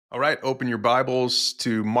All right, open your Bibles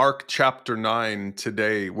to Mark chapter 9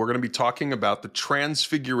 today. We're going to be talking about the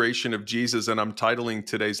transfiguration of Jesus, and I'm titling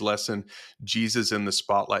today's lesson, Jesus in the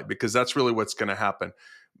Spotlight, because that's really what's going to happen.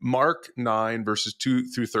 Mark 9, verses 2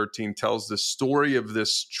 through 13 tells the story of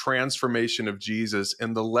this transformation of Jesus,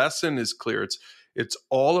 and the lesson is clear. It's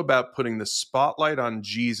all about putting the spotlight on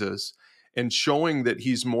Jesus and showing that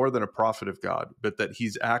he's more than a prophet of God, but that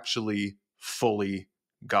he's actually fully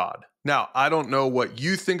God. Now, I don't know what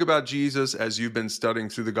you think about Jesus as you've been studying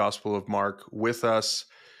through the Gospel of Mark with us,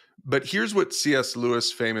 but here's what C.S.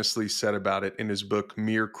 Lewis famously said about it in his book,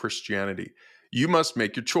 Mere Christianity. You must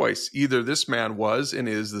make your choice. Either this man was and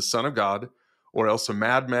is the Son of God, or else a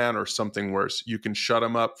madman or something worse. You can shut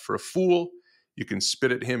him up for a fool, you can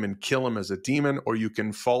spit at him and kill him as a demon, or you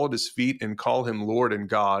can fall at his feet and call him Lord and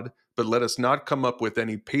God, but let us not come up with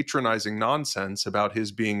any patronizing nonsense about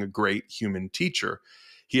his being a great human teacher.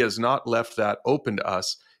 He has not left that open to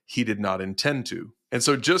us. He did not intend to. And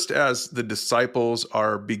so just as the disciples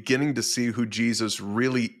are beginning to see who Jesus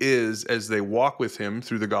really is as they walk with him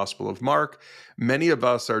through the Gospel of Mark, many of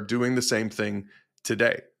us are doing the same thing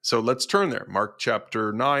today. So let's turn there. Mark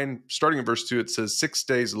chapter 9, starting in verse 2, it says, 6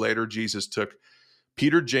 days later, Jesus took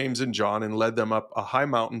Peter, James, and John and led them up a high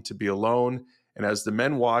mountain to be alone. And as the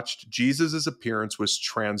men watched, Jesus' appearance was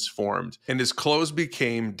transformed, and his clothes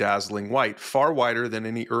became dazzling white, far whiter than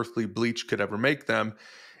any earthly bleach could ever make them.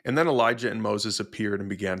 And then Elijah and Moses appeared and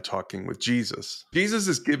began talking with Jesus. Jesus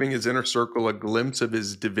is giving his inner circle a glimpse of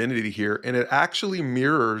his divinity here, and it actually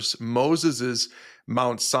mirrors Moses'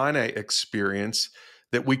 Mount Sinai experience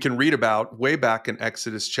that we can read about way back in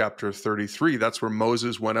Exodus chapter 33. That's where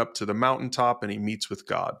Moses went up to the mountaintop and he meets with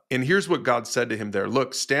God. And here's what God said to him there.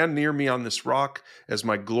 Look, stand near me on this rock as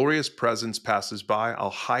my glorious presence passes by. I'll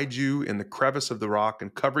hide you in the crevice of the rock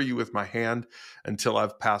and cover you with my hand until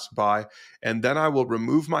I've passed by. And then I will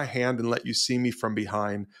remove my hand and let you see me from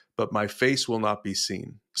behind, but my face will not be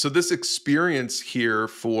seen. So this experience here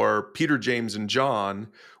for Peter, James, and John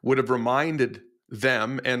would have reminded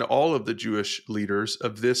them and all of the Jewish leaders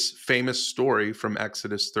of this famous story from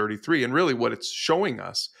Exodus 33. And really what it's showing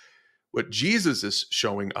us, what Jesus is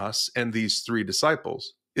showing us and these three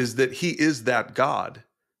disciples, is that he is that God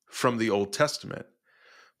from the Old Testament.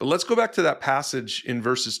 But let's go back to that passage in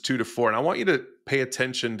verses 2 to 4. And I want you to pay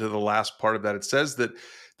attention to the last part of that. It says that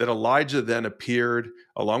Elijah then appeared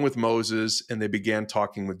along with Moses, and they began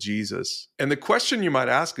talking with Jesus. And the question you might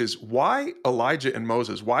ask is, why Elijah and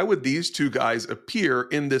Moses? Why would these two guys appear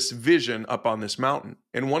in this vision up on this mountain?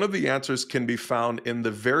 And one of the answers can be found in the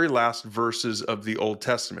very last verses of the Old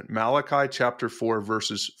Testament, Malachi chapter 4,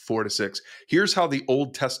 verses 4 to 6. Here's how the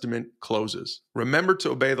Old Testament closes. Remember to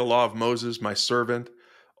obey the law of Moses, my servant,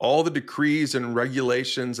 all the decrees and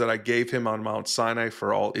regulations that I gave him on Mount Sinai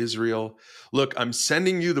for all Israel. Look, I'm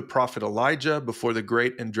sending you the prophet Elijah before the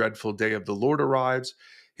great and dreadful day of the Lord arrives.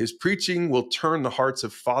 His preaching will turn the hearts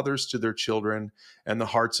of fathers to their children and the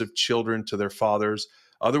hearts of children to their fathers.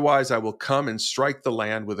 Otherwise, I will come and strike the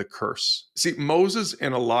land with a curse. See, Moses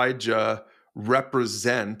and Elijah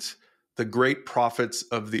represent the great prophets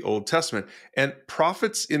of the Old Testament. And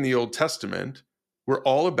prophets in the Old Testament were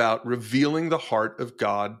all about revealing the heart of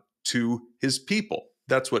God to his people.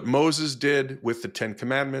 That's what Moses did with the Ten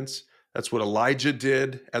Commandments. That's what Elijah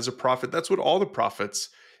did as a prophet. That's what all the prophets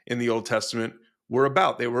in the Old Testament were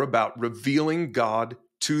about. They were about revealing God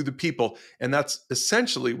to the people. And that's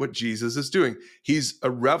essentially what Jesus is doing. He's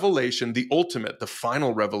a revelation, the ultimate, the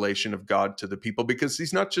final revelation of God to the people, because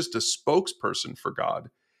he's not just a spokesperson for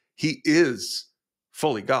God. He is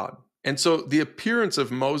fully God. And so the appearance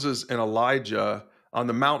of Moses and Elijah on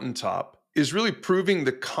the mountaintop is really proving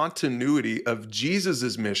the continuity of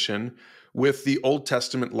Jesus's mission with the Old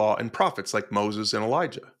Testament law and prophets like Moses and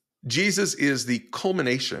Elijah. Jesus is the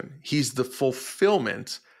culmination. He's the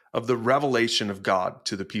fulfillment of the revelation of God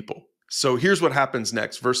to the people. So here's what happens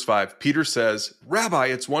next. Verse 5, Peter says, Rabbi,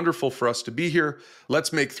 it's wonderful for us to be here.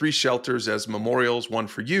 Let's make 3 shelters as memorials, one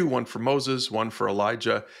for you, one for Moses, one for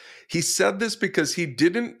Elijah. He said this because he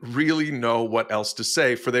didn't really know what else to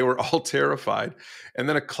say, for they were all terrified. And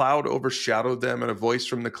then a cloud overshadowed them, and a voice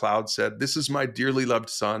from the cloud said, This is my dearly loved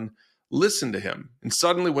son. Listen to him. And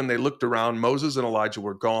suddenly when they looked around, Moses and Elijah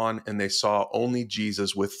were gone, and they saw only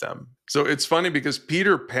Jesus with them. So it's funny because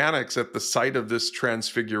Peter panics at the sight of this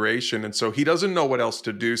transfiguration, and so he doesn't know what else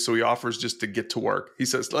to do, so he offers just to get to work. He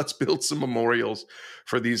says, let's build some memorials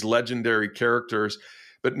for these legendary characters.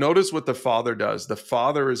 But notice what the Father does. The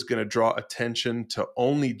Father is going to draw attention to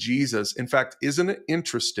only Jesus. In fact, isn't it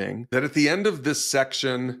interesting that at the end of this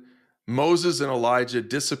section, Moses and Elijah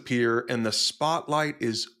disappear and the spotlight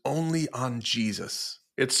is only on Jesus?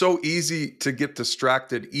 It's so easy to get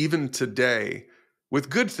distracted, even today,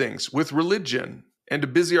 with good things, with religion, and to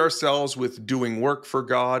busy ourselves with doing work for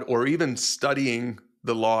God or even studying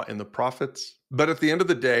the law and the prophets. But at the end of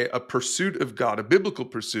the day, a pursuit of God, a biblical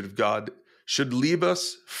pursuit of God, should leave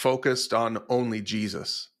us focused on only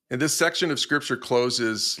Jesus. And this section of scripture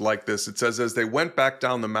closes like this. It says, as they went back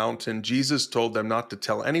down the mountain, Jesus told them not to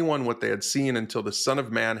tell anyone what they had seen until the Son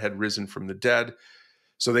of Man had risen from the dead.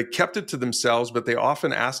 So they kept it to themselves, but they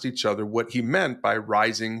often asked each other what he meant by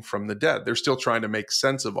rising from the dead. They're still trying to make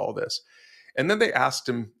sense of all this. And then they asked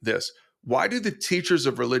him this: why do the teachers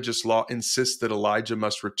of religious law insist that Elijah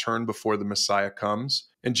must return before the Messiah comes?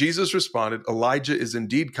 And Jesus responded, Elijah is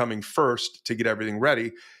indeed coming first to get everything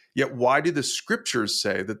ready. Yet why do the scriptures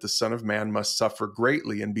say that the Son of Man must suffer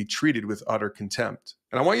greatly and be treated with utter contempt?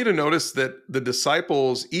 And I want you to notice that the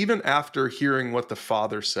disciples, even after hearing what the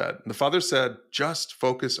Father said, just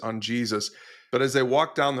focus on Jesus. But as they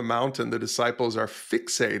walk down the mountain, the disciples are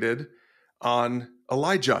fixated on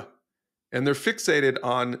Elijah. And they're fixated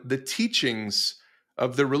on the teachings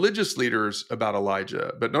of the religious leaders about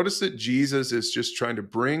Elijah. But notice that Jesus is just trying to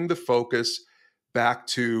bring the focus back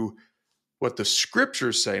to what the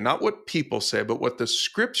scriptures say, not what people say, but what the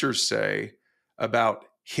scriptures say about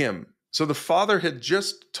him. So the Father had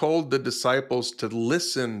just told the disciples to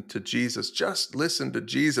listen to Jesus, just listen to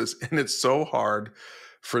Jesus. And it's so hard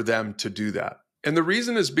for them to do that. And the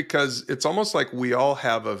reason is because it's almost like we all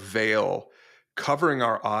have a veil covering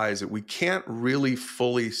our eyes that we can't really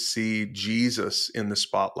fully see Jesus in the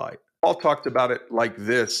spotlight. Paul talked about it like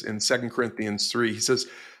this in 2 Corinthians 3. He says,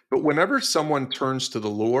 but whenever someone turns to the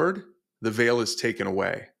Lord, the veil is taken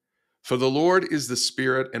away. For the Lord is the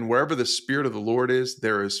Spirit, and wherever the Spirit of the Lord is,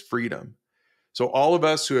 there is freedom. So all of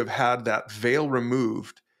us who have had that veil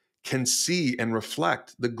removed can see and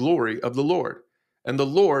reflect the glory of the Lord. And the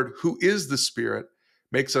Lord, who is the Spirit,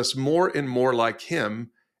 makes us more and more like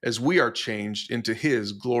him as we are changed into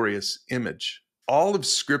his glorious image. All of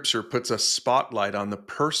Scripture puts a spotlight on the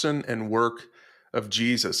person and work of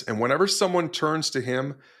Jesus. And whenever someone turns to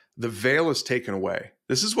him, the veil is taken away.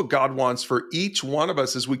 This is what God wants for each one of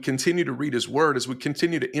us as we continue to read his word, as we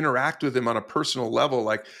continue to interact with him on a personal level,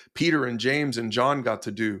 like Peter and James and John got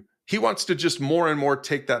to do. He wants to just more and more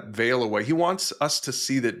take that veil away. He wants us to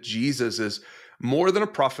see that Jesus is more than a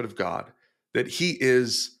prophet of God, that he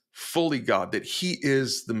is fully God, that he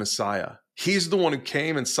is the Messiah. He's the one who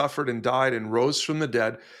came and suffered and died and rose from the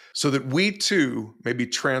dead so that we too may be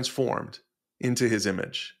transformed into his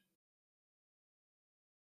image.